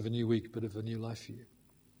 not just of a new week, but of a new life for you.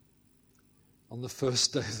 On the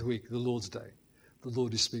first day of the week, the Lord's day, the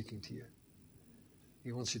Lord is speaking to you.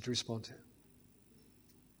 He wants you to respond to Him.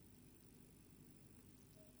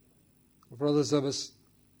 For others of us,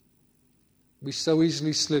 we so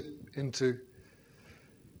easily slip into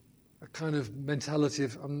a kind of mentality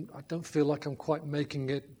of, I don't feel like I'm quite making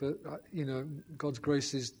it, but, God's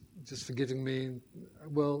grace is just forgiving me.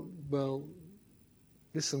 Well,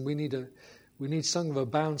 listen, we need some of a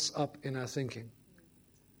bounce up in our thinking.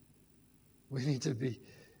 We need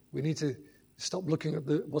to stop looking at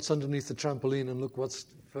what's underneath the trampoline and look what's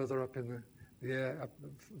further up in the air,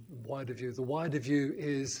 wider view. The wider view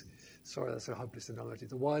is, sorry, that's a hopeless analogy.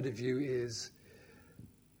 The wider view is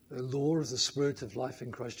the law of the Spirit of life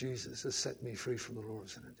in Christ Jesus has set me free from the law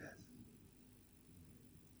of sin and death.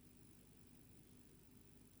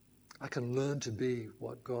 I can learn to be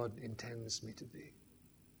what God intends me to be.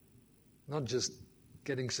 Not just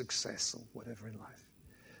getting success or whatever in life,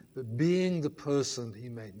 but being the person he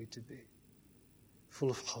made me to be. Full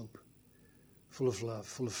of hope, full of love,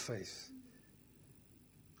 full of faith,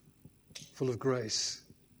 full of grace,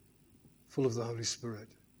 full of the Holy Spirit.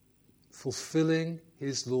 Fulfilling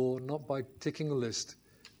his law, not by ticking a list,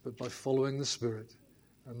 but by following the Spirit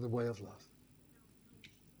and the way of love.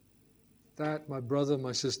 That, my brother,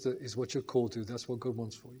 my sister, is what you're called to. That's what God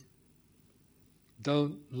wants for you.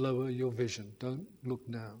 Don't lower your vision. Don't look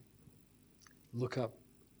now. Look up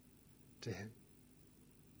to him.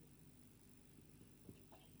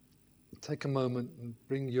 Take a moment and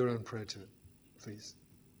bring your own prayer to it, please,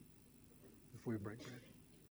 before we break bread.